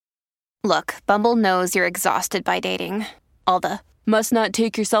Look, Bumble knows you're exhausted by dating. All the must not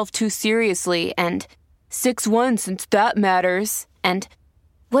take yourself too seriously and 6'1" since that matters. And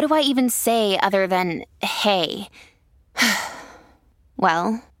what do I even say other than hey?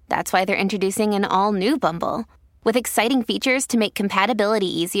 Well, that's why they're introducing an all-new Bumble with exciting features to make compatibility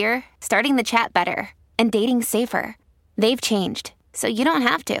easier, starting the chat better, and dating safer. They've changed, so you don't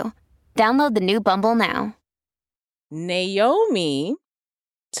have to. Download the new Bumble now. Naomi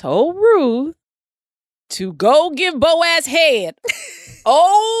told Ruth to go give Boaz head.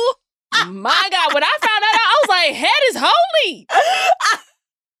 Oh my God. When I found that out, I was like, head is holy.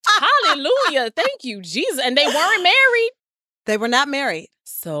 Hallelujah. Thank you, Jesus. And they weren't married. They were not married.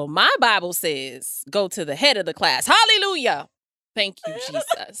 So my Bible says, go to the head of the class. Hallelujah. Thank you,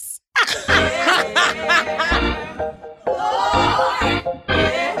 Jesus.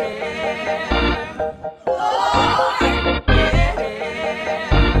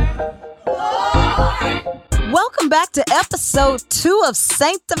 Welcome back to episode 2 of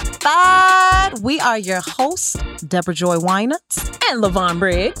Sanctified. We are your hosts, Deborah Joy Winans And LaVon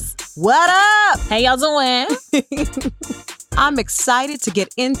Briggs. What up? How y'all doing? I'm excited to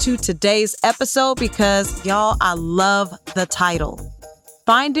get into today's episode because, y'all, I love the title.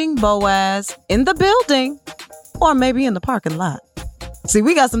 Finding Boaz in the building or maybe in the parking lot. See,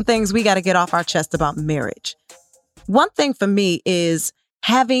 we got some things we got to get off our chest about marriage. One thing for me is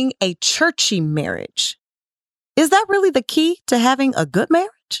having a churchy marriage. Is that really the key to having a good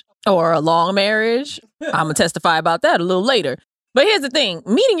marriage? Or a long marriage? I'm going to testify about that a little later. But here's the thing.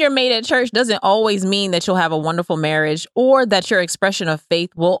 Meeting your mate at church doesn't always mean that you'll have a wonderful marriage or that your expression of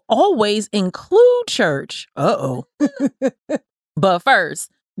faith will always include church. Uh-oh. But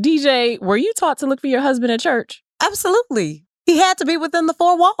first, DJ, were you taught to look for your husband at church? Absolutely. He had to be within the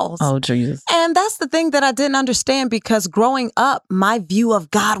 4 walls. Oh, Jesus. And that's the thing that I didn't understand because growing up, my view of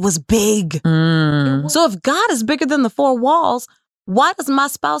God was big. So if God is bigger than the 4 walls, why does my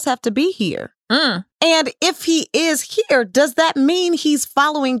spouse have to be here? And if he is here, does that mean he's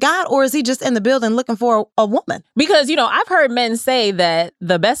following God or is he just in the building looking for a woman? Because, you know, I've heard men say that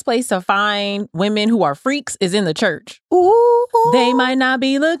the best place to find women who are freaks is in the church. Ooh. They might not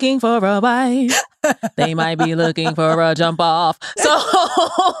be looking for a wife. They might be looking for a jump off. So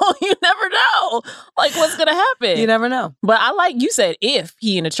you never know, like, what's going to happen. You never know. But I like you said if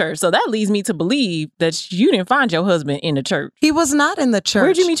he in the church. So that leads me to believe that you didn't find your husband in the church. He was not in the church.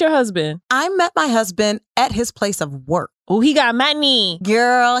 Where'd you meet your husband? I met my husband at his place of work. Oh, he got money.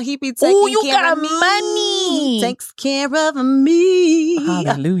 Girl, he be taking care of me. Money. He takes care of me.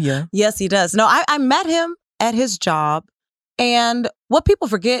 Hallelujah. Yes, he does. No, I met him at his job. And what people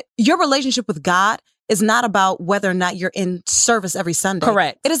forget, your relationship with God is not about whether or not you're in service every Sunday.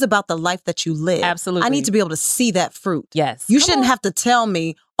 Correct. It is about the life that you live. Absolutely. I need to be able to see that fruit. Yes. You shouldn't have to tell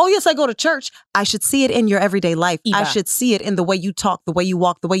me, oh, yes, I go to church. I should see it in your everyday life. Eva. I should see it in the way you talk, the way you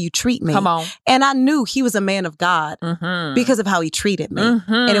walk, the way you treat me. Come on. And I knew he was a man of God because of how he treated me.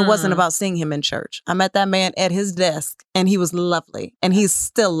 And it wasn't about seeing him in church. I met that man at his desk and he was lovely. And he's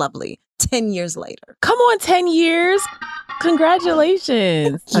still lovely 10 years later. Come on, 10 years.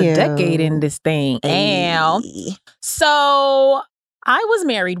 Congratulations. Thank you. A decade in this thing. Ow. So I was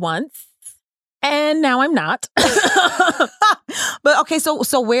married once and now I'm not. But okay,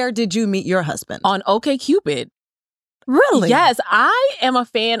 so where did you meet your husband? On OkCupid. Really? Yes, I am a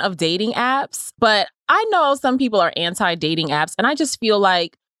fan of dating apps, but I know some people are anti-dating apps, and I just feel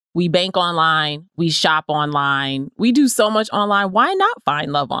like we bank online, we shop online, we do so much online. Why not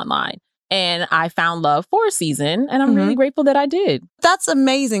find love online? And I found love for a season, and I'm really grateful that I did. That's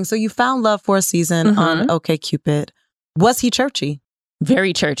amazing. So you found love for a season on OkCupid. Was he churchy?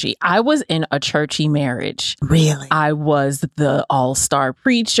 Very churchy. I was in a churchy marriage. Really? I was the all-star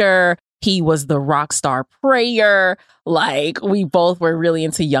preacher. He was the rock star prayer. Like, we both were really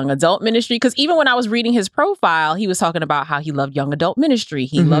into young adult ministry. Because even when I was reading his profile, he was talking about how he loved young adult ministry.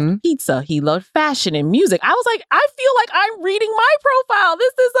 He loved pizza. He loved fashion and music. I was like, I feel like I'm reading my profile.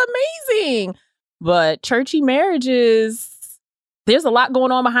 This is amazing. But churchy marriages, there's a lot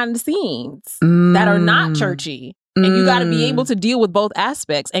going on behind the scenes that are not churchy. And you got to be able to deal with both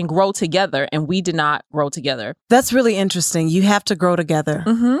aspects and grow together. And we did not grow together. That's really interesting. You have to grow together.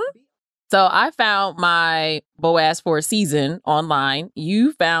 So I found my Boaz for a season online.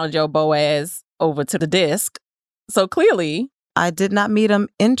 You found your Boaz over to the desk. So clearly, I did not meet him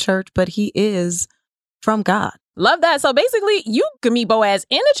in church, but he is from God. love that. So basically, you can meet Boaz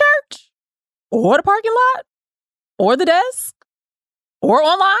in the church or the parking lot or the desk or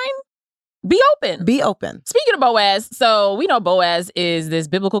online. Be open. Be open. Speaking of Boaz, so we know Boaz is this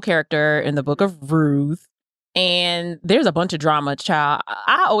biblical character in the book of Ruth. And there's a bunch of drama, child.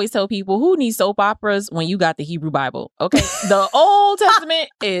 I always tell people, who needs soap operas when you got the Hebrew Bible? Okay. The Old Testament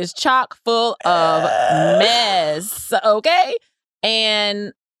is chock full of mess. Okay.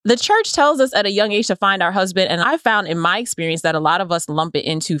 And the church tells us at a young age to find our husband. And I found in my experience that a lot of us lump it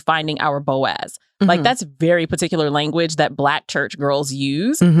into finding our Boaz. Like, that's very particular language that Black church girls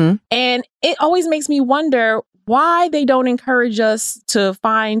use. And it always makes me wonder why they don't encourage us to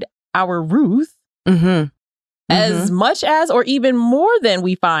find our Ruth as much as or even more than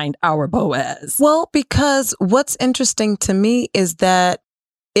we find our Boaz. Well, because what's interesting to me is that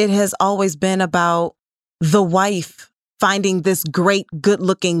it has always been about the wife finding this great,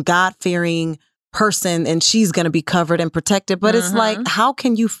 good-looking, God-fearing person, and she's going to be covered and protected. But it's like, how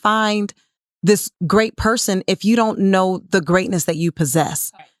can you find this great person if you don't know the greatness that you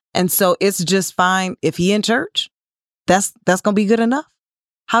possess? And so it's just fine if he in church. That's going to be good enough.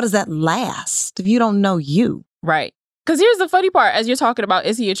 How does that last if you don't know you? Right. Because here's the funny part. As you're talking about,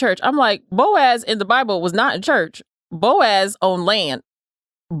 is he a church? I'm like, Boaz in the Bible was not in church. Boaz owned land.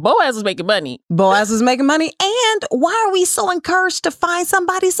 Boaz was making money. Boaz was making money. And why are we so encouraged to find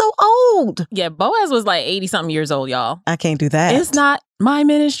somebody so old? Yeah, Boaz was like 80-something years old, y'all. I can't do that. It's not my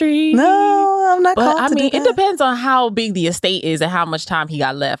ministry. No, I'm not called to do that. It depends on how big the estate is and how much time he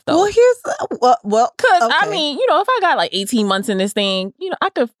got left, though. Well, because, okay. if I got like 18 months in this thing, I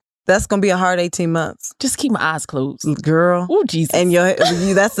could... That's going to be a hard 18 months. Just keep my eyes closed. Girl. Oh, Jesus. And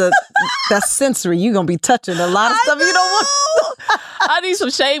that's sensory. You're going to be touching a lot of stuff you don't want. I need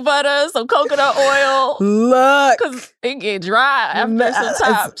some shea butter, some coconut oil. Look. Because it get dry after some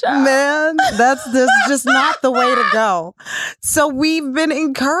time, child. Man, that's just not the way to go. So we've been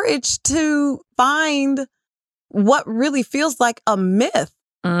encouraged to find what really feels like a myth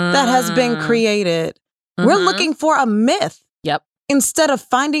that has been created. We're looking for a myth. Yep. Instead of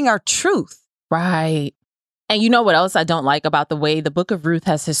finding our truth. Right. And you know what else I don't like about the way the book of Ruth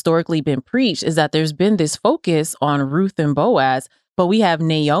has historically been preached is that there's been this focus on Ruth and Boaz, but we have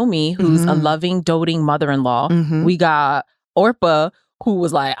Naomi, who's a loving, doting mother-in-law. We got Orpah, who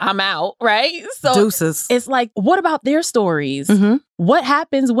was like, I'm out, right? So Deuces. It's like, what about their stories? What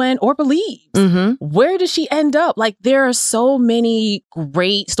happens when Orpah leaves? Where does she end up? Like, there are so many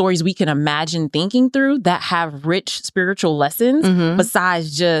great stories we can imagine thinking through that have rich spiritual lessons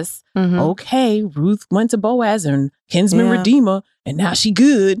besides just, okay, Ruth went to Boaz and kinsman redeemer, and now she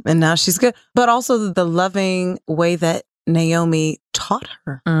good. And now she's good. But also the loving way that Naomi taught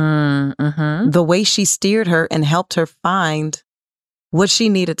her. The way she steered her and helped her find what she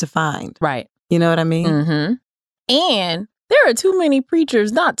needed to find. Right. You know what I mean? And there are too many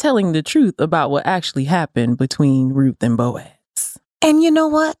preachers not telling the truth about what actually happened between Ruth and Boaz. And you know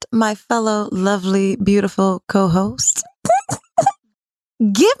what, my fellow lovely, beautiful co-hosts?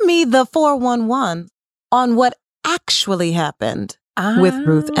 Give me the 411 on what actually happened with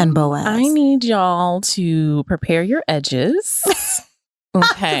Ruth and Boaz. I need y'all to prepare your edges.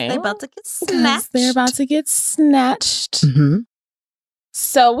 Okay. They're about to get snatched. They're about to get snatched.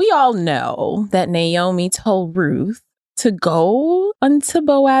 So we all know that Naomi told Ruth to go into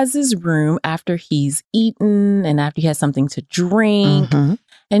Boaz's room after he's eaten and after he has something to drink.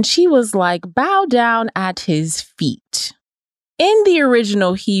 And she was like, bow down at his feet. In the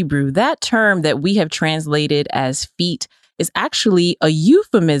original Hebrew, that term that we have translated as feet is actually a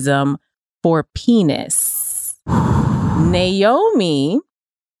euphemism for penis. Naomi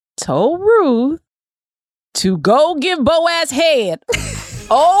told Ruth to go give Boaz head.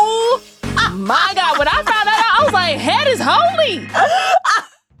 Oh my God. When I found that out, I was like, head is holy.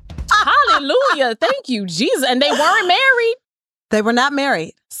 Hallelujah. Thank you, Jesus. And they weren't married. They were not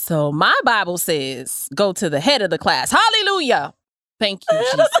married. So my Bible says, go to the head of the class. Hallelujah. Thank you,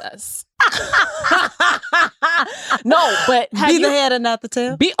 Jesus. No, but be the head and not the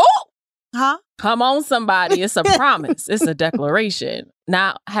tail. Come on, somebody. It's a promise. It's a declaration.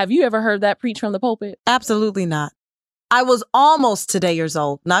 Now, have you ever heard that preached from the pulpit? Absolutely not. I was almost today years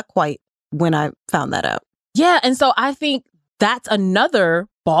old, not quite, when I found that out. Yeah, and so I think that's another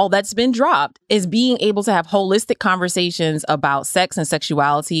ball that's been dropped, is being able to have holistic conversations about sex and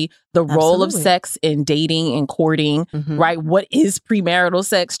sexuality, the role of sex in dating and courting, right? What is premarital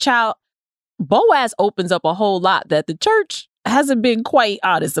sex? Child, Boaz opens up a whole lot that the church hasn't been quite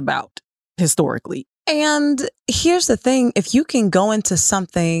honest about historically. And here's the thing, if you can go into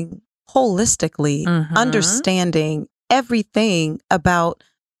something holistically, understanding everything about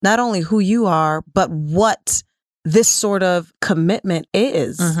not only who you are, but what this sort of commitment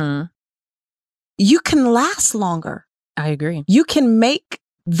is, you can last longer. I agree. You can make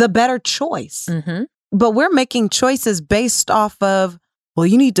the better choice. But we're making choices based off of well,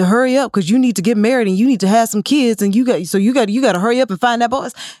 you need to hurry up because you need to get married and you need to have some kids and you got to hurry up and find that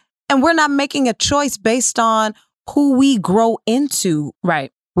Boaz. And we're not making a choice based on who we grow into.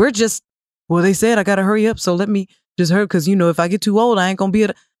 Right. We're just, well, they said I got to hurry up, so let me just hurry because, if I get too old, I ain't going to be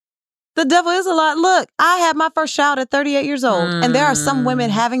able to. The devil is a lot. Look, I had my first child at 38 years old, and there are some women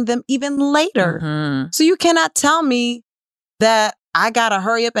having them even later. So you cannot tell me that I got to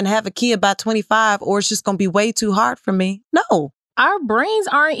hurry up and have a kid by 25 or it's just going to be way too hard for me. No. Our brains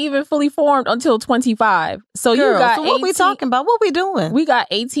aren't even fully formed until 25. So Girl, you got so what we talking about? What we doing? We got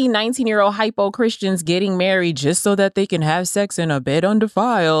 18, 19-year-old hypo Christians getting married just so that they can have sex in a bed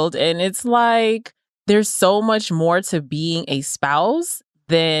undefiled. And it's like, there's so much more to being a spouse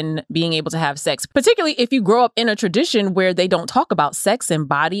than being able to have sex, particularly if you grow up in a tradition where they don't talk about sex and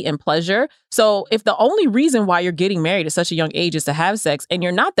body and pleasure. So if the only reason why you're getting married at such a young age is to have sex and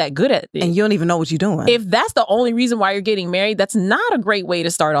you're not that good at it, and you don't even know what you're doing. If that's the only reason why you're getting married, that's not a great way to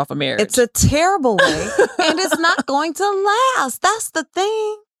start off a marriage. It's a terrible way and it's not going to last. That's the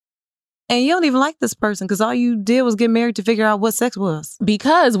thing. And you don't even like this person because all you did was get married to figure out what sex was.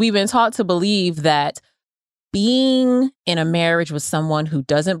 Because we've been taught to believe that being in a marriage with someone who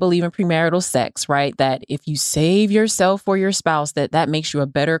doesn't believe in premarital sex, right? That if you save yourself for your spouse, that makes you a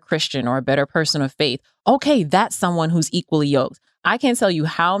better Christian or a better person of faith. Okay, that's someone who's equally yoked. I can't tell you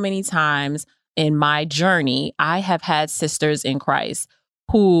how many times in my journey I have had sisters in Christ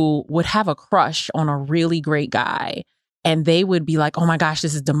who would have a crush on a really great guy. And they would be like, oh my gosh,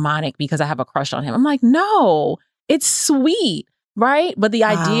 this is demonic because I have a crush on him. I'm like, no, it's sweet, right? But the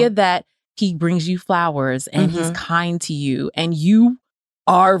idea that he brings you flowers and he's kind to you and you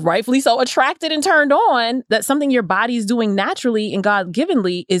are rightfully so attracted and turned on, that something your body's doing naturally and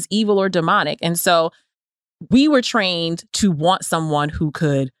God-givenly is evil or demonic. And so we were trained to want someone who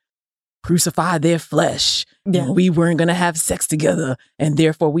could crucify their flesh. Yeah. We weren't going to have sex together and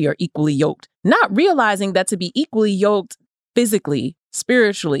therefore we are equally yoked. Not realizing that to be equally yoked physically,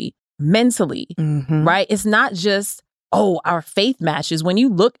 spiritually, mentally, right? It's not just, our faith matches. When you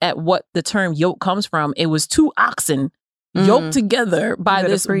look at what the term yoke comes from, it was two oxen yoked together by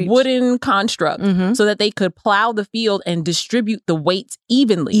this wooden construct so that they could plow the field and distribute the weights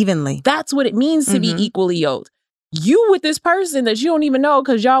evenly. That's what it means to be equally yoked. You with this person that you don't even know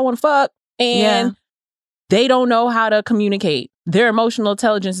because y'all want to fuck and they don't know how to communicate. Their emotional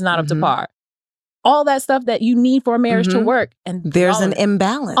intelligence is not up to par. All that stuff that you need for a marriage to work. And there's an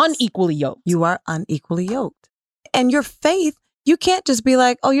imbalance. Unequally yoked. You are unequally yoked. And your faith, you can't just be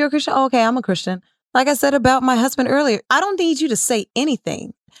like, oh, you're a Christian? Oh, okay, I'm a Christian. Like I said about my husband earlier, I don't need you to say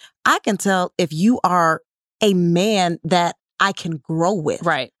anything. I can tell if you are a man that I can grow with.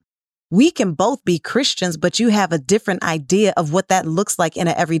 Right. We can both be Christians, but you have a different idea of what that looks like in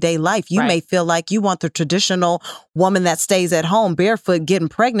an everyday life. You may feel like you want the traditional woman that stays at home barefoot, getting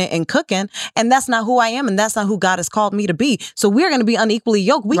pregnant and cooking. And that's not who I am. And that's not who God has called me to be. So we're going to be unequally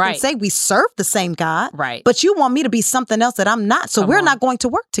yoked. We can say we serve the same God, but you want me to be something else that I'm not. So we're not going to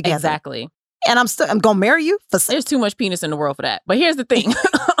work together. Exactly. And I'm going to marry you for There's too much penis in the world for that. But here's the thing.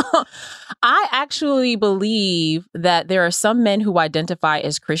 I actually believe that there are some men who identify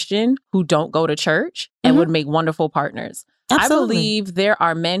as Christian who don't go to church and would make wonderful partners. Absolutely. I believe there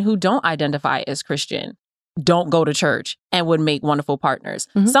are men who don't identify as Christian, don't go to church, and would make wonderful partners.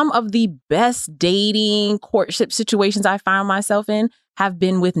 Some of the best dating courtship situations I found myself in have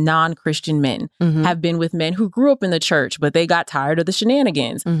been with non-Christian men, have been with men who grew up in the church, but they got tired of the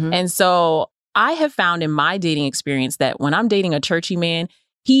shenanigans. And so I have found in my dating experience that when I'm dating a churchy man,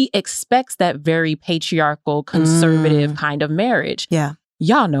 he expects that very patriarchal, conservative kind of marriage. Yeah.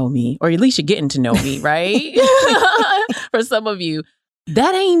 Y'all know me, or at least you're getting to know me, right? For some of you,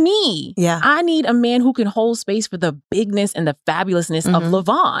 that ain't me. Yeah. I need a man who can hold space for the bigness and the fabulousness of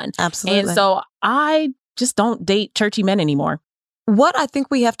LaVon. Absolutely. And so I just don't date churchy men anymore. What I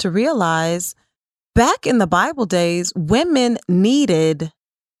think we have to realize, back in the Bible days, women needed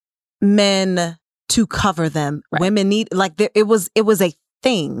men to cover them. Right. Women it was a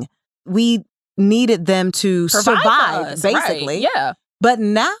thing. We needed them to survive, basically. Right. Yeah. But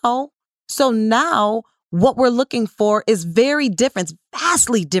now what we're looking for is very different,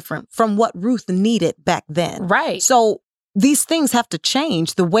 vastly different from what Ruth needed back then. Right. So these things have to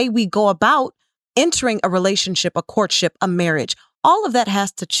change. The way we go about entering a relationship, a courtship, a marriage, all of that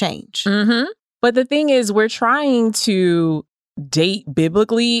has to change. But the thing is, we're trying to date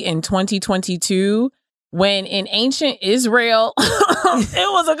biblically in 2022 when in ancient Israel,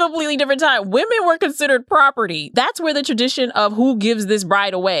 it was a completely different time. Women were considered property. That's where the tradition of who gives this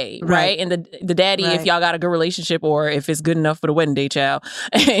bride away, right? And the daddy, if y'all got a good relationship or if it's good enough for the wedding day child,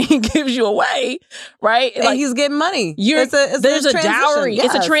 and he gives you away, right? And he's getting money. There's a dowry.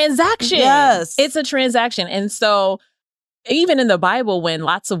 Yes. It's a transaction. Yes. It's a transaction. And so even in the Bible, when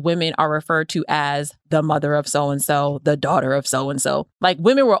lots of women are referred to as the mother of so-and-so, the daughter of so-and-so, like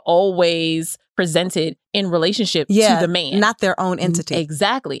women were always presented in relationship to the man. Not their own entity.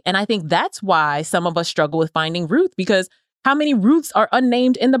 Exactly. And I think that's why some of us struggle with finding Ruth, because how many Ruths are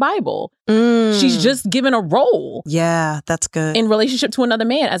unnamed in the Bible? She's just given a role. Yeah, that's good. In relationship to another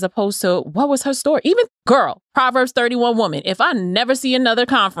man, as opposed to what was her story? Even girl, Proverbs 31 woman. If I never see another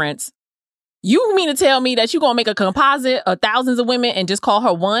conference, you mean to tell me that you're going to make a composite of thousands of women and just call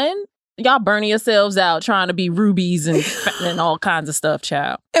her one? Y'all burning yourselves out trying to be rubies and all kinds of stuff,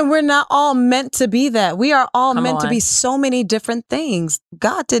 child. And we're not all meant to be that. We are all meant to be so many different things.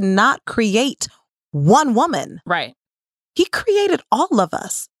 God did not create one woman. Right. He created all of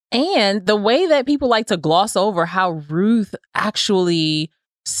us. And the way that people like to gloss over how Ruth actually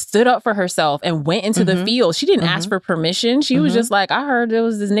stood up for herself and went into the field. She didn't ask for permission. She was just like, I heard there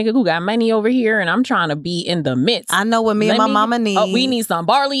was this nigga who got money over here and I'm trying to be in the midst. I know what me and my mama need. Oh, we need some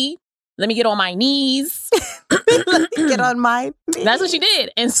barley. Let me get on my knees. Let me get on my knees. That's what she did.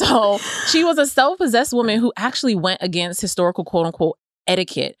 And so she was a self-possessed woman who actually went against historical quote unquote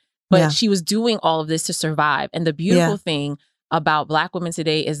etiquette. But she was doing all of this to survive. And the beautiful thing about Black women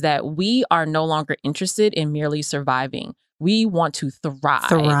today is that we are no longer interested in merely surviving. We want to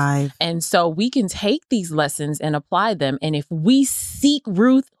thrive. And so we can take these lessons and apply them. And if we seek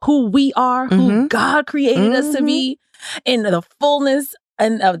Ruth, who we are, who God created us to be, in the fullness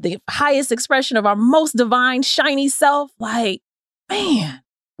and of the highest expression of our most divine, shiny self, like, man,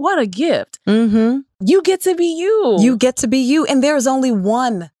 what a gift. You get to be you. You get to be you. And there is only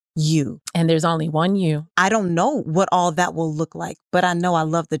one you. And there's only one you. I don't know what all that will look like, but I know I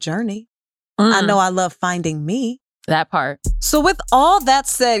love the journey. I know I love finding me. That part. So with all that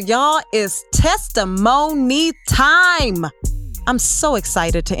said, y'all, it's testimony time. I'm so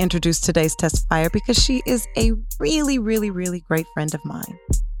excited to introduce today's testifier because she is a really, really, really great friend of mine.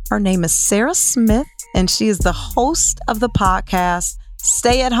 Her name is Sarah Smith, and she is the host of the podcast,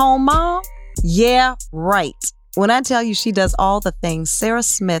 Stay at Home Mom? Yeah, right. When I tell you she does all the things, Sarah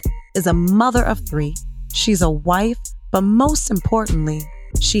Smith is a mother of 3. She's a wife, but most importantly,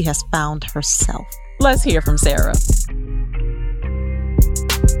 she has found herself. Let's hear from Sarah.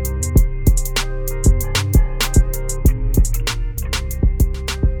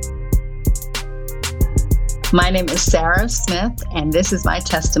 My name is Sarah Smith, and this is my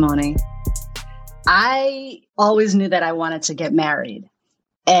testimony. I always knew that I wanted to get married.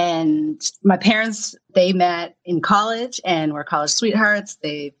 And my parents, they met in college and were college sweethearts.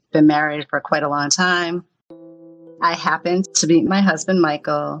 They've been married for quite a long time. I happened to meet my husband,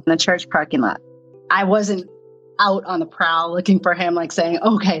 Michael, in a church parking lot. I wasn't out on the prowl looking for him, like saying,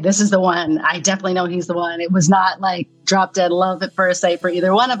 okay, this is the one. I definitely know he's the one. It was not like drop dead love at first sight for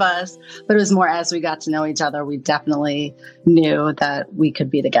either one of us, but it was more as we got to know each other, we definitely knew that we could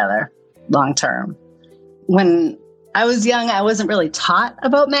be together long term. When I was young, I wasn't really taught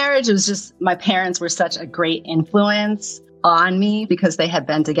about marriage. It was just my parents were such a great influence on me because they had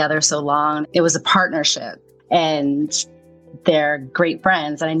been together so long. It was a partnership. And they're great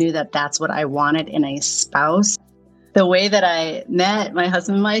friends. And I knew that that's what I wanted in a spouse. The way that I met my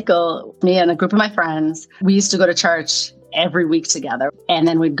husband, Michael, me and a group of my friends, we used to go to church every week together. And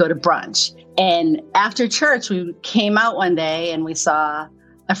then we'd go to brunch. And after church, we came out one day and we saw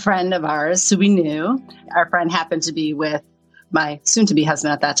a friend of ours who we knew. Our friend happened to be with my soon-to-be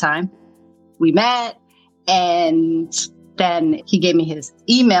husband at that time. We met, and then he gave me his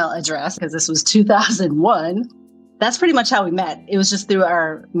email address because this was 2001. That's pretty much how we met. It was just through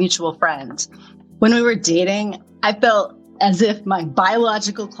our mutual friend. When we were dating, I felt as if my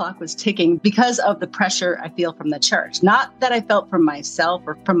biological clock was ticking because of the pressure I feel from the church. Not that I felt from myself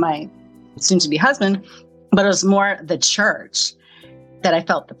or from my soon-to-be husband, but it was more the church that I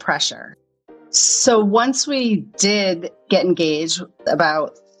felt the pressure. So once we did get engaged,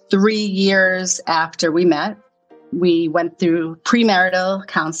 about 3 years after we met, we went through premarital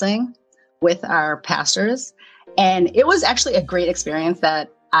counseling with our pastors. And it was actually a great experience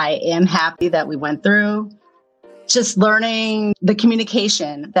that I am happy that we went through. Just learning the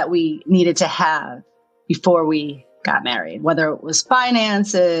communication that we needed to have before we got married, whether it was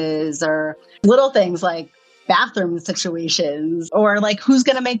finances or little things like bathroom situations or like who's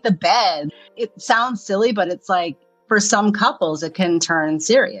going to make the bed. It sounds silly, but it's like for some couples, it can turn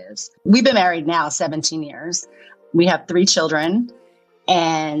serious. We've been married now 17 years. We have 3 children.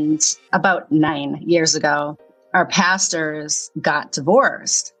 And about 9 years ago, our pastors got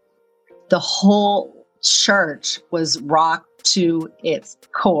divorced. The whole church was rocked to its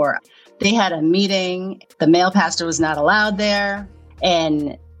core. They had a meeting. The male pastor was not allowed there.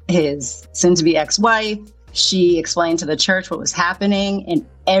 And his soon-to-be ex-wife, she explained to the church what was happening. And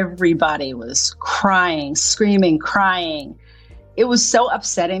everybody was crying, screaming, crying. It was so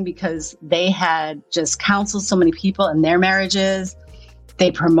upsetting because they had just counseled so many people in their marriages.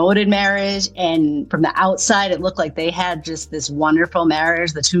 They promoted marriage, and from the outside, it looked like they had just this wonderful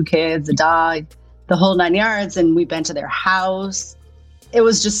marriage, the 2 kids, the dog, the whole 9 yards, and we've been to their house. It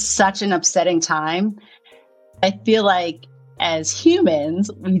was just such an upsetting time. I feel like as humans,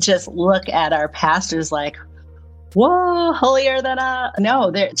 we just look at our pastors like, whoa, holier than a...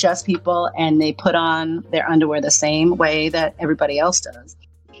 No, they're just people, and they put on their underwear the same way that everybody else does.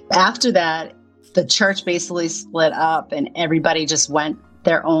 After that, the church basically split up, and everybody just went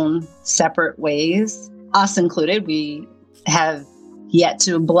their own separate ways, us included. We have yet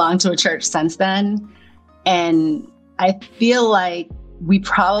to belong to a church since then. And I feel like we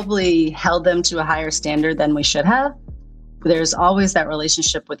probably held them to a higher standard than we should have. There's always that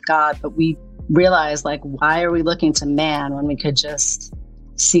relationship with God, but we realize, like, why are we looking to man when we could just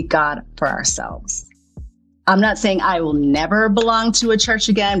seek God for ourselves? I'm not saying I will never belong to a church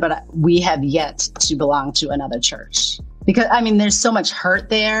again, but we have yet to belong to another church. Because, I mean, there's so much hurt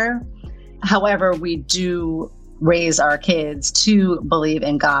there. However, we do raise our kids to believe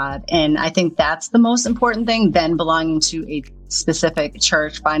in God. And I think that's the most important thing than belonging to a specific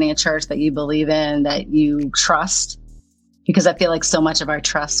church, finding a church that you believe in, that you trust. Because I feel like so much of our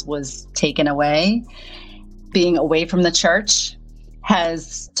trust was taken away. Being away from the church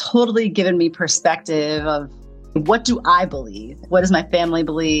has totally given me perspective of what do I believe? What does my family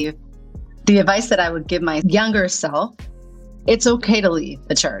believe? The advice that I would give my younger self, it's okay to leave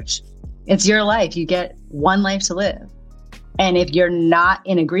the church. It's your life. You get one life to live. And if you're not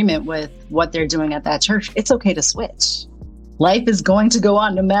in agreement with what they're doing at that church, it's okay to switch. Life is going to go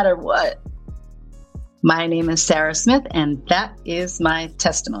on no matter what. My name is Sarah Smith, and that is my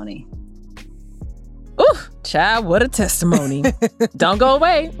testimony. Ooh, child, what a testimony. Don't go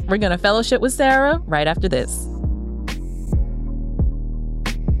away. We're going to fellowship with Sarah right after this.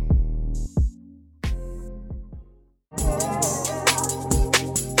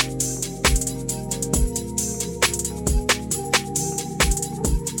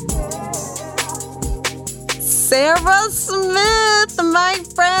 Sarah Smith, my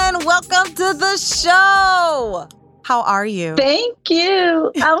friend, welcome to the show. How are you? Thank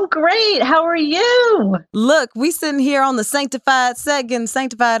you. I'm great. How are you? Look, we sitting here on the sanctified set, getting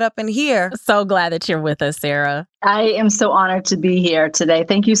sanctified up in here. So glad that you're with us, Sarah. I am so honored to be here today.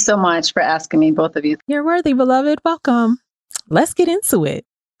 Thank you so much for asking me, both of you. You're worthy, beloved. Welcome. Let's get into it.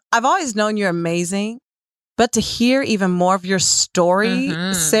 I've always known you're amazing, but to hear even more of your story,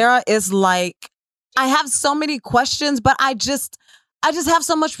 Sarah, is like, I have so many questions, but I just have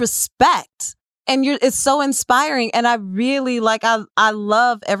so much respect. And it's so inspiring. And I really I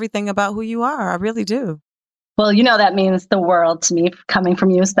love everything about who you are. I really do. Well, you know, that means the world to me, coming from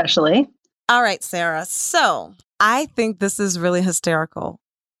you especially. All right, Sarah. So I think this is really hysterical.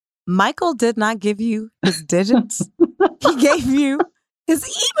 Michael did not give you his digits. He gave you his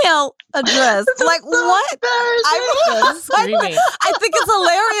email address. Like, what? I think it's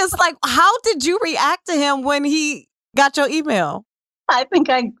hilarious. Like, how did you react to him when he got your email? I think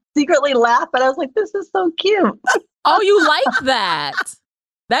I secretly laughed, but I was like, this is so cute. Oh, you like that?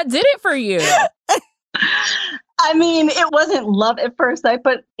 That did it for you. I mean, it wasn't love at first sight,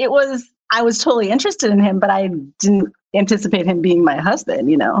 but I was totally interested in him, but I didn't anticipate him being my husband,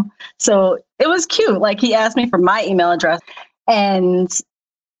 you know? So it was cute. Like, he asked me for my email address and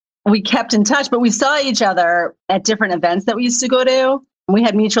we kept in touch, but we saw each other at different events that we used to go to. We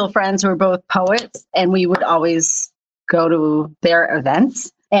had mutual friends who were both poets, and we would always go to their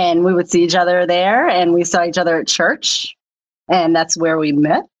events, and we would see each other there, and we saw each other at church, and that's where we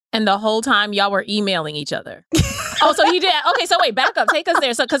met. And the whole time y'all were emailing each other. Oh, so you did. Okay, so wait, back up. Take us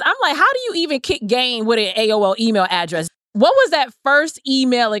there. So, because I'm like, how do you even kick game with an AOL email address? What was that first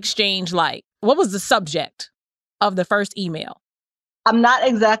email exchange like? What was the subject of the first email? I'm not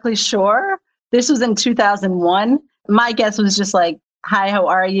exactly sure. This was in 2001. My guess was just like, hi, how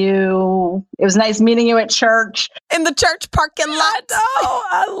are you? It was nice meeting you at church. In the church parking lot. Oh,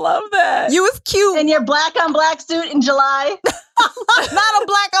 I love that. You was cute. In your black on black suit in July. Not a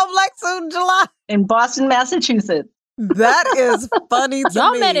black on black suit in July. In Boston, Massachusetts. That is funny to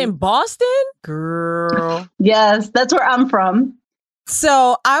Y'all me. met in Boston? Girl. Yes, that's where I'm from.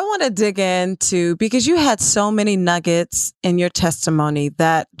 So I want to dig into, because you had so many nuggets in your testimony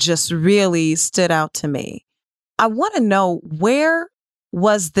that just really stood out to me. I want to know, where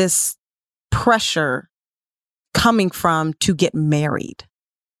was this pressure coming from to get married?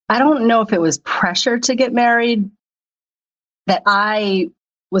 I don't know if it was pressure to get married that I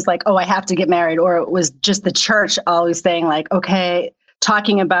was like, oh, I have to get married, or it was just the church always saying like, okay,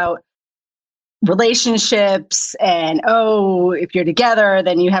 talking about relationships and, oh, if you're together,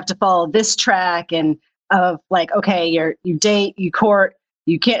 then you have to follow this track, and of like, okay, you date, you court,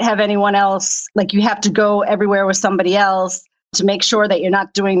 you can't have anyone else. Like, you have to go everywhere with somebody else to make sure that you're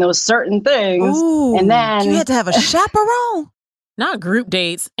not doing those certain things. Ooh, And then you had to have a chaperone. Not group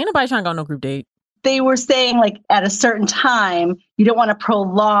dates. Ain't nobody trying to go on no group date. they were saying like at a certain time, you don't want to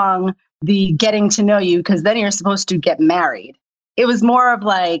prolong the getting to know you because then you're supposed to get married. It was more of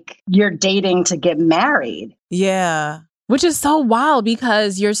like you're dating to get married. Yeah. Which is so wild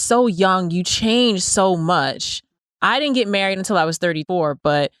because you're so young, you change so much. I didn't get married until I was 34,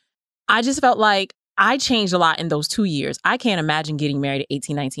 but I just felt like I changed a lot in those 2 years. I can't imagine getting married at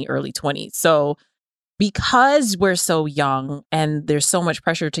 18, 19, early 20s. So because we're so young and there's so much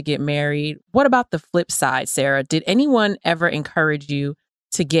pressure to get married, what about the flip side, Sarah? Did anyone ever encourage you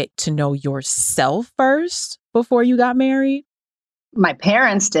to get to know yourself first before you got married? My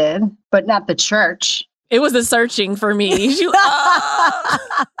parents did, but not the church. It was the searching for me.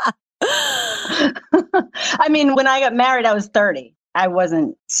 I mean, when I got married, I was 30. I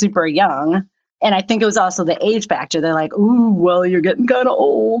wasn't super young. And I think it was also the age factor. They're like, ooh, well, you're getting kind of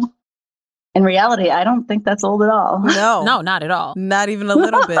old. In reality, I don't think that's old at all. No, not at all. not even a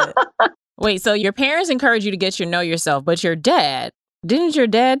little bit. Wait, so your parents encouraged you to get to know yourself, but didn't your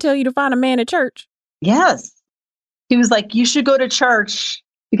dad tell you to find a man at church? Yes. He was like, you should go to church,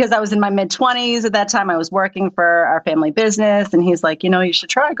 because I was in my mid-20s at that time. I was working for our family business. And he's like, you should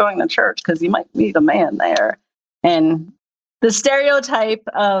try going to church because you might meet a man there. And the stereotype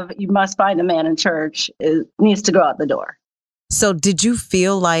of you must find a man in church needs to go out the door. So did you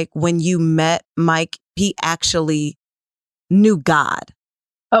feel like when you met Mike, he actually knew God?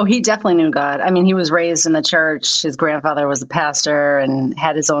 Oh, he definitely knew God. I mean, he was raised in the church. His grandfather was a pastor and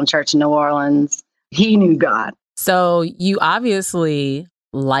had his own church in New Orleans. He knew God. So you obviously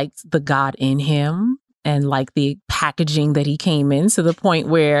liked the God in him and like the packaging that he came in, to the point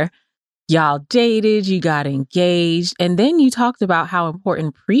where y'all dated, you got engaged, and then you talked about how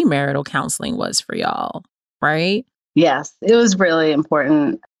important premarital counseling was for y'all, right? Yes, it was really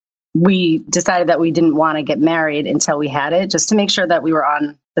important. We decided that we didn't want to get married until we had it, just to make sure that we were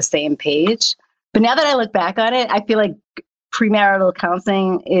on the same page. But now that I look back on it, I feel like premarital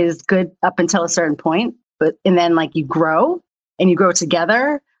counseling is good up until a certain point. And then like you grow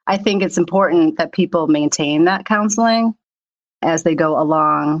together. I think it's important that people maintain that counseling as they go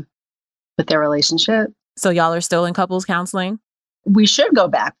along with their relationship. So y'all are still in couples counseling? We should go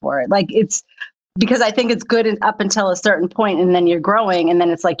back for it. Like, it's because I think it's good up until a certain point, and then you're growing, and then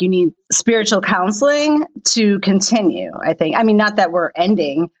it's like you need spiritual counseling to continue, I think. I mean, not that we're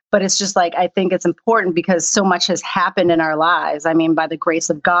ending, but it's just like, I think it's important because so much has happened in our lives. I mean, by the grace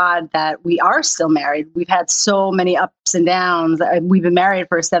of God, that we are still married. We've had so many ups and downs. We've been married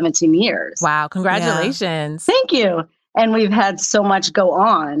for 17 years. Wow, congratulations. Yeah. Thank you. And we've had so much go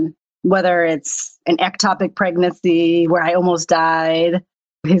on, whether it's an ectopic pregnancy where I almost died,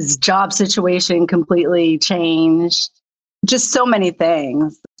 his job situation completely changed, just so many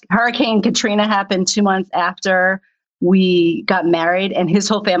things. Hurricane Katrina happened 2 months after we got married, and his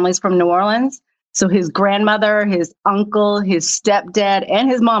whole family's from New Orleans. So his grandmother, his uncle, his stepdad, and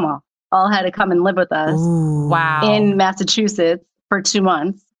his mama all had to come and live with us. Ooh. Wow. In Massachusetts for 2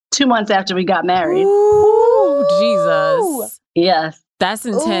 months. 2 months after we got married. Ooh, Jesus. Yes. That's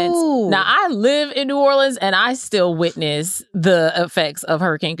intense. Ooh. Now, I live in New Orleans and I still witness the effects of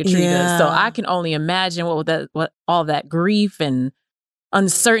Hurricane Katrina. Yeah. So I can only imagine what all that grief and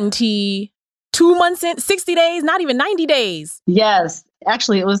uncertainty. 2 months in, 60 days, not even 90 days. Yes.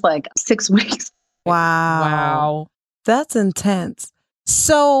 Actually, it was like 6 weeks. Wow. That's intense.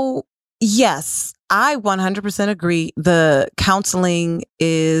 So, yes, I 100% agree. The counseling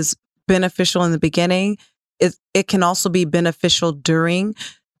is beneficial in the beginning. It can also be beneficial during,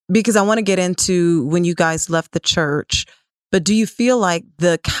 because I want to get into when you guys left the church. But do you feel like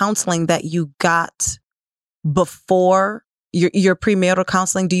the counseling that you got before your premarital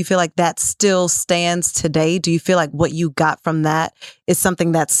counseling, do you feel like that still stands today? Do you feel like what you got from that is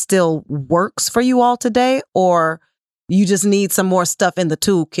something that still works for you all today? Or you just need some more stuff in the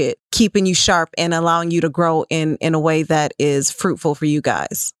toolkit, keeping you sharp and allowing you to grow in a way that is fruitful for you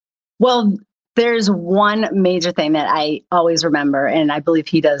guys? Well, there's one major thing that I always remember, and I believe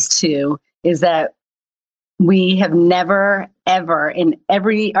he does too, is that we have never, ever, in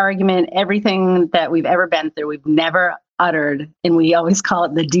every argument, everything that we've ever been through, we've never uttered, and we always call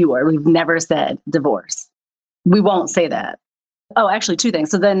it the D word. We've never said divorce. We won't say that. Oh, actually, two things.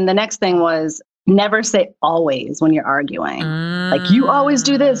 So then the next thing was never say always when you're arguing. Like, you always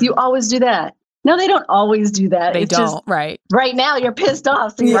do this, you always do that. No, they don't always do that. They it's don't, just, right? Right now, you're pissed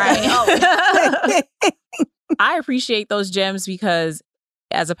off. So you're saying always. I appreciate those gems because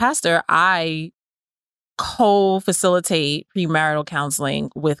as a pastor, I co-facilitate premarital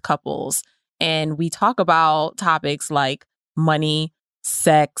counseling with couples. And we talk about topics like money,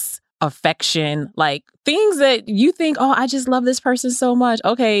 sex, affection, like things that you think, oh, I just love this person so much.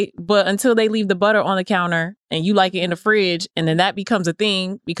 Okay, but until they leave the butter on the counter and you like it in the fridge, and then that becomes a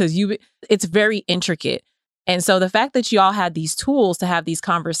thing because it's very intricate. And so the fact that y'all had these tools to have these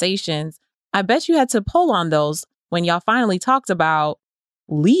conversations, I bet you had to pull on those when y'all finally talked about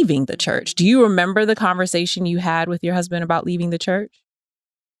leaving the church. Do you remember the conversation you had with your husband about leaving the church?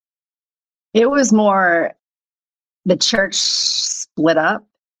 It was more the church split up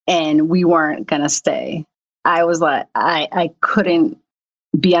and we weren't going to stay. I was like, I couldn't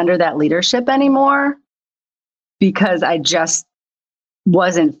be under that leadership anymore because I just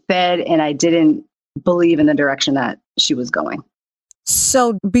wasn't fed and I didn't believe in the direction that she was going.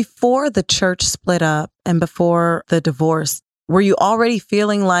 So before the church split up and before the divorce, were you already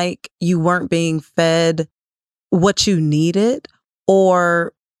feeling like you weren't being fed what you needed?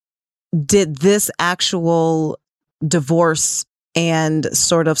 Or did this actual divorce and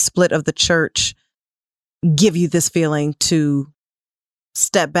sort of split of the church give you this feeling to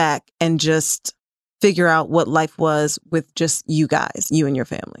step back and just figure out what life was with just you guys, you and your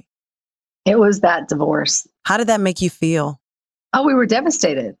family? It was that divorce. How did that make you feel? Oh, we were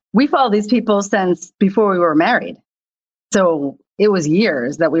devastated. We followed these people since before we were married. So it was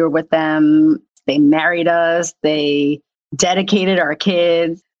years that we were with them. They married us. They dedicated our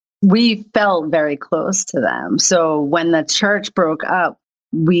kids. We felt very close to them. So when the church broke up,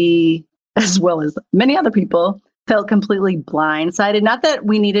 we, as well as many other people, felt completely blindsided. Not that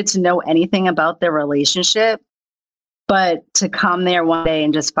we needed to know anything about their relationship, but to come there one day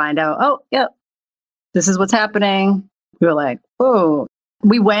and just find out, oh, yep, this is what's happening. We were like, oh,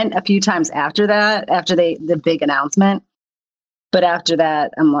 we went a few times after that, after the big announcement. But after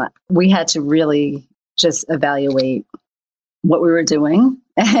that, we had to really just evaluate what we were doing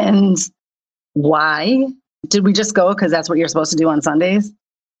and why. Did we just go because that's what you're supposed to do on Sundays?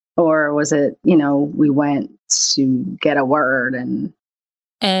 Or was it, we went to get a word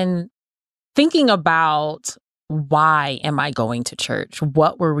And thinking about why am I going to church?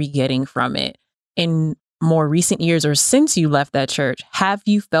 What were we getting from it? In more recent years or since you left that church, have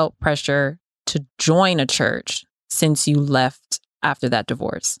you felt pressure to join a church since you left after that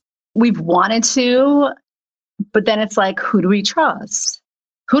divorce? We've wanted to, but then it's like, who do we trust?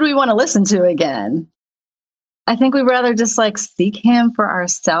 Who do we want to listen to again? I think we'd rather just seek him for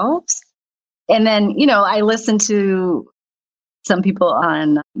ourselves. And then, I listen to some people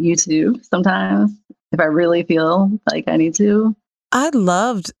on YouTube sometimes if I really feel like I need to. I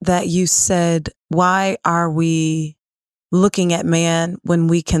loved that you said, why are we looking at man when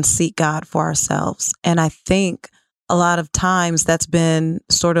we can seek God for ourselves? And I think a lot of times that's been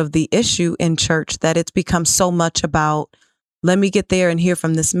sort of the issue in church, that it's become so much about, let me get there and hear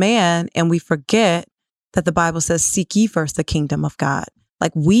from this man. And we forget that the Bible says, seek ye first the kingdom of God.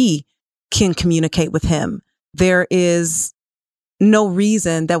 Like, we can communicate with him. There is no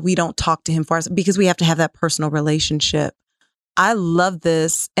reason that we don't talk to him for us because we have to have that personal relationship. I love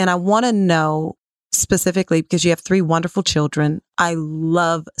this. And I want to know specifically, because you have 3 wonderful children. I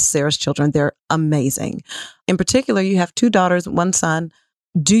love Sarah's children. They're amazing. In particular, you have 2 daughters, 1 son.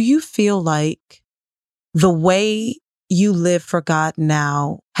 Do you feel like the way you live for God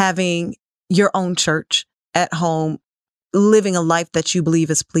now, having your own church at home, living a life that you believe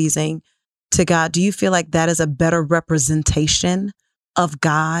is pleasing to God, do you feel like that is a better representation of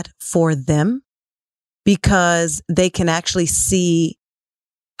God for them? Because they can actually see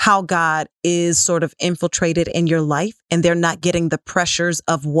how God is sort of infiltrated in your life, and they're not getting the pressures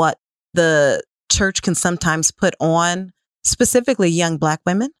of what the church can sometimes put on, specifically young Black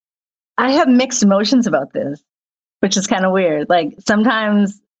women? I have mixed emotions about this, which is kind of weird.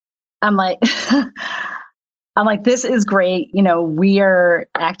 Sometimes I'm like, this is great. We are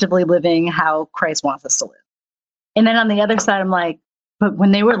actively living how Christ wants us to live. And then on the other side, I'm like, But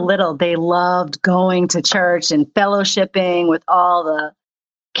when they were little, they loved going to church and fellowshipping with all the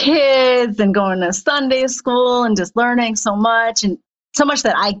kids and going to Sunday school and just learning so much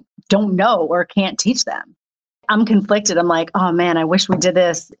that I don't know or can't teach them. I'm conflicted. I'm like, oh man, I wish we did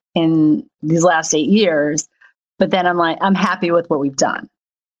this in these last 8 years. But then I'm like, I'm happy with what we've done.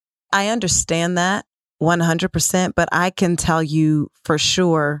 I understand that 100%, but I can tell you for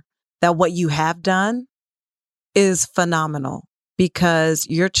sure that what you have done is phenomenal because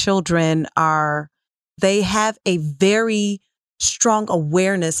your children they have a very strong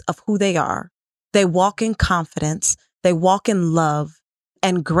awareness of who they are. They walk in confidence, they walk in love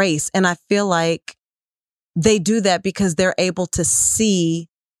and grace. And I feel like they do that because they're able to see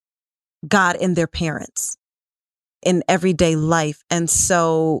God in their parents in everyday life. And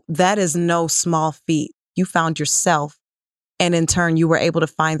so that is no small feat. You found yourself, and in turn, you were able to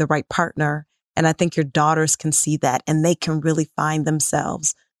find the right partner. And I think your daughters can see that and they can really find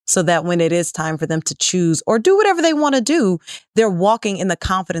themselves so that when it is time for them to choose or do whatever they want to do, they're walking in the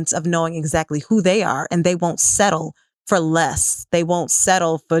confidence of knowing exactly who they are, and they won't settle for less. They won't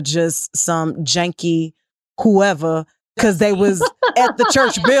settle for just some janky whoever because they was at the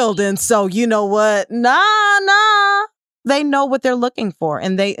church building. So you know what? Nah. They know what they're looking for,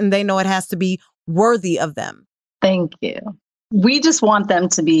 and they know it has to be worthy of them. Thank you. We just want them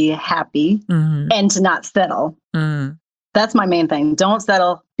to be happy and to not settle. That's my main thing. Don't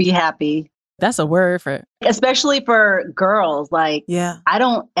settle, be happy. That's a word for it. Especially for girls. Like, Yeah. I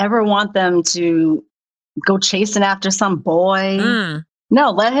don't ever want them to go chasing after some boy.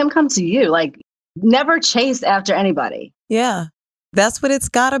 No, let him come to you. Like, never chase after anybody. Yeah. That's what it's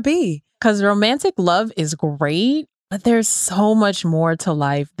got to be. Because romantic love is great, but there's so much more to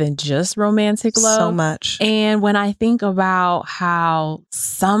life than just romantic love. So much. And when I think about how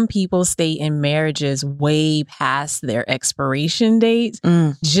some people stay in marriages way past their expiration dates,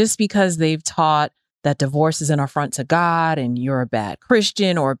 just because they've taught that divorce is an affront to God and you're a bad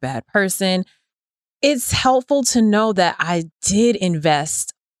Christian or a bad person, it's helpful to know that I did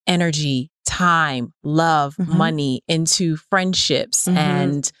invest energy, time, love, money into friendships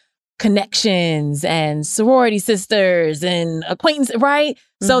and connections and sorority sisters and acquaintances, right?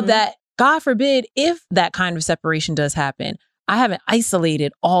 So that, God forbid, if that kind of separation does happen, I haven't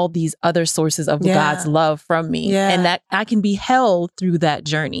isolated all these other sources of God's love from me, and that I can be held through that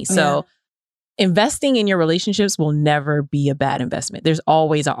journey. So investing in your relationships will never be a bad investment. There's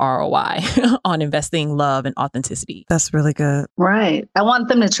always an ROI on investing love and authenticity. That's really good. Right. I want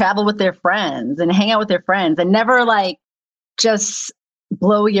them to travel with their friends and hang out with their friends and never like just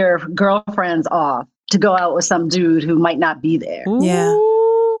blow your girlfriends off to go out with some dude who might not be there. Ooh, Yeah.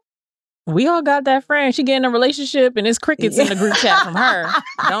 We all got that friend. She get in a relationship and it's crickets in the group chat from her.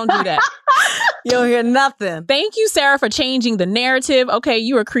 Don't do that. You don't hear nothing. Thank you, Sarah, for changing the narrative. Okay,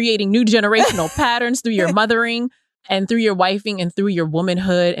 you are creating new generational patterns through your mothering and through your wifing and through your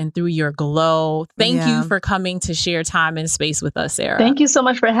womanhood and through your glow. Thank you for coming to share time and space with us, Sarah. Thank you so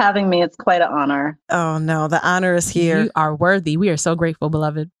much for having me. It's quite an honor. Oh, no, the honor is here. You are worthy. We are so grateful,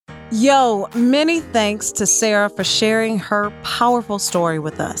 beloved. Yo, many thanks to Sarah for sharing her powerful story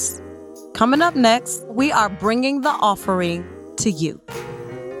with us. Coming up next, we are bringing the offering to you.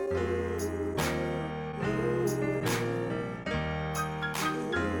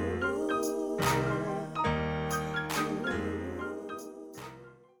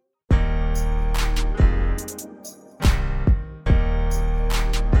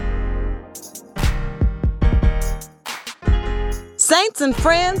 Saints and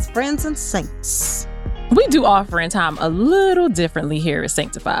friends, friends and saints. We do offering time a little differently here at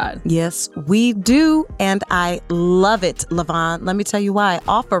Sanctified. Yes, we do. And I love it, Lavon. Let me tell you why.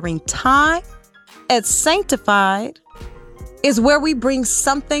 Offering time at Sanctified is where we bring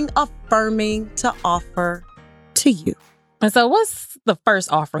something affirming to offer to you. And so what's the first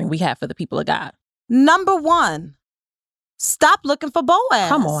offering we have for the people of God? Number one, stop looking for Boaz.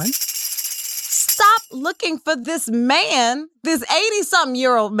 Come on. Stop looking for this man, this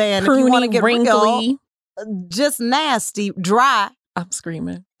 80-something-year-old man, Pruny, if you want to get wrinkly, real, just nasty, dry. I'm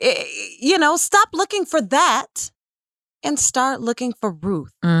screaming. Stop looking for that and start looking for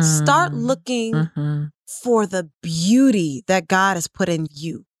Ruth. Start looking for the beauty that God has put in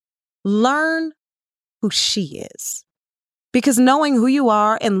you. Learn who she is. Because knowing who you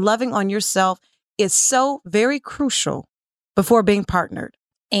are and loving on yourself is so very crucial before being partnered.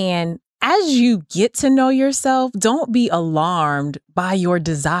 And as you get to know yourself, don't be alarmed by your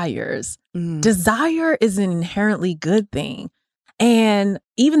desires. Desire is an inherently good thing. And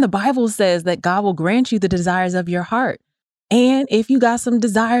even the Bible says that God will grant you the desires of your heart. And if you got some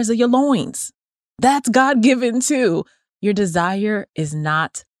desires of your loins, that's God-given too. Your desire is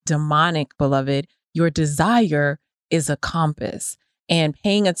not demonic, beloved. Your desire is a compass. And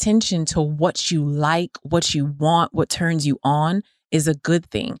paying attention to what you like, what you want, what turns you on is a good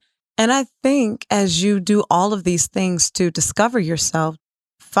thing. And I think as you do all of these things to discover yourself,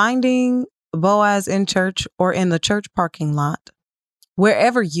 finding Boaz in church or in the church parking lot,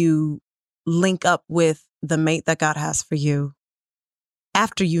 wherever you link up with the mate that God has for you,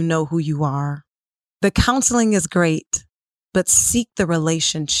 after you know who you are, the counseling is great, but seek the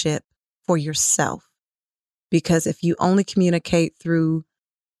relationship for yourself. Because if you only communicate through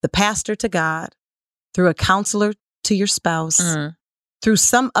the pastor to God, through a counselor to your spouse, through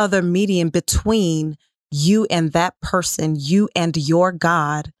some other medium between you and that person, you and your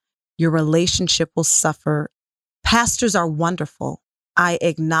God, your relationship will suffer. Pastors are wonderful. I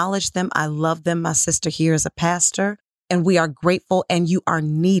acknowledge them. I love them. My sister here is a pastor, and we are grateful, and you are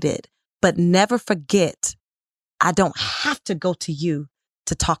needed. But never forget, I don't have to go to you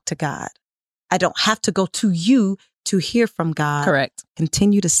to talk to God. I don't have to go to you to hear from God. Correct.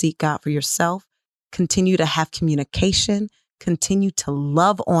 Continue to seek God for yourself. Continue to have communication. Continue to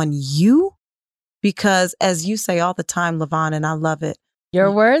love on you. Because as you say all the time, LaVon, and I love it,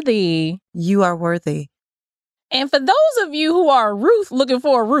 You're worthy. You are worthy. And for those of you who are Ruth looking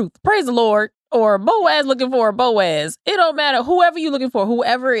for a Ruth, praise the Lord, or Boaz looking for a Boaz, it don't matter. Whoever you're looking for,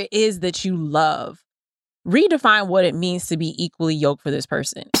 whoever it is that you love, redefine what it means to be equally yoked for this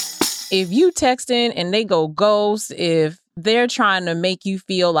person. If you texting and they go ghost, if they're trying to make you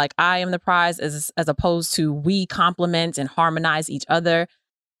feel like I am the prize as opposed to we complement and harmonize each other,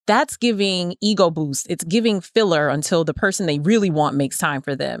 that's giving ego boost. It's giving filler until the person they really want makes time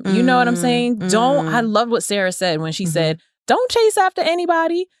for them. You know what I'm saying? I love what Sarah said when she said, don't chase after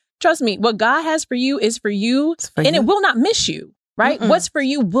anybody. Trust me, what God has for you is for you, and it will not miss you, right? What's for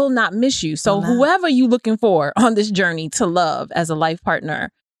you will not miss you. So whoever you looking for on this journey to love as a life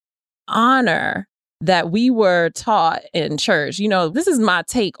partner, honor that we were taught in church. You know, this is my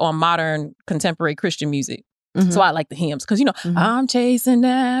take on modern contemporary Christian music. So I like the hymns because, I'm chasing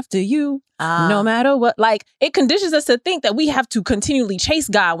after you no matter what. Like, it conditions us to think that we have to continually chase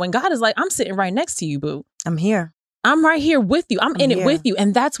God when God is like, I'm sitting right next to you, boo. I'm here. I'm right here with you. I'm in it with you.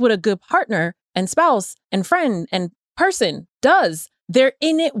 And that's what a good partner and spouse and friend and person does. They're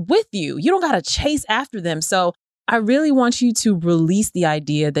in it with you. You don't got to chase after them. So I really want you to release the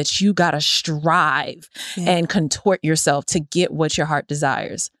idea that you got to strive and contort yourself to get what your heart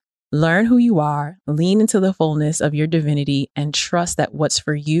desires. Learn who you are, lean into the fullness of your divinity, and trust that what's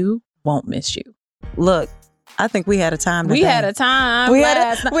for you won't miss you. Look, I think we had a time today. We had a time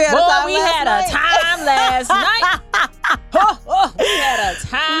last night. We had a time last night. We had a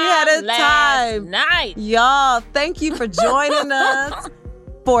time last night. Y'all, thank you for joining us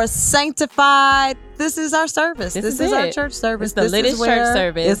for Sanctified. This is our service. This is our church service. It's the littest church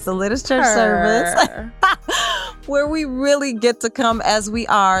service. It's the littest church service. Where we really get to come as we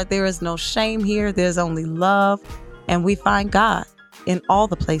are. There is no shame here. There's only love. And we find God in all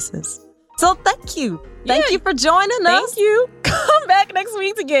the places. So thank you. Thank you for joining us. Thank you. Come back next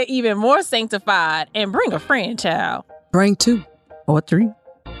week to get even more sanctified and bring a friend, child. Bring 2 or 3.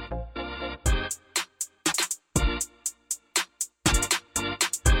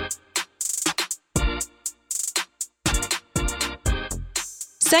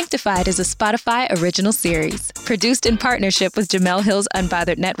 Sanctified is a Spotify original series, produced in partnership with Jamel Hill's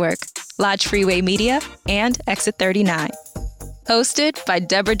Unbothered Network, Lodge Freeway Media, and Exit 39. Hosted by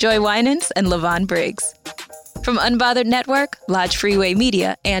Deborah Joy Winans and LaVon Briggs. From Unbothered Network, Lodge Freeway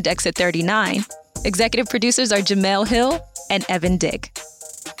Media, and Exit 39, executive producers are Jamel Hill and Evan Dick.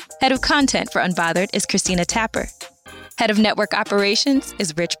 Head of content for Unbothered is Christina Tapper. Head of network operations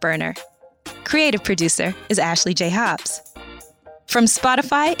is Rich Berner. Creative producer is Ashley J. Hobbs. From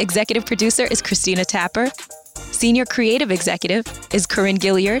Spotify, executive producer is Christina Tapper. Senior creative executive is Corinne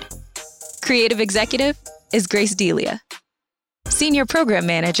Gilliard. Creative executive is Grace Delia. Senior program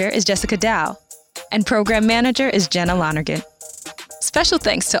manager is Jessica Dow. And program manager is Jenna Lonergan. Special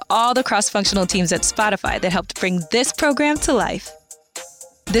thanks to all the cross-functional teams at Spotify that helped bring this program to life.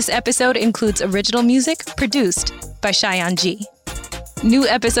 This episode includes original music produced by Cheyenne G. New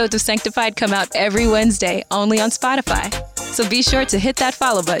episodes of Sanctified come out every Wednesday only on Spotify. So be sure to hit that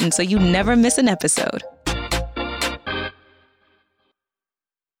follow button so you never miss an episode.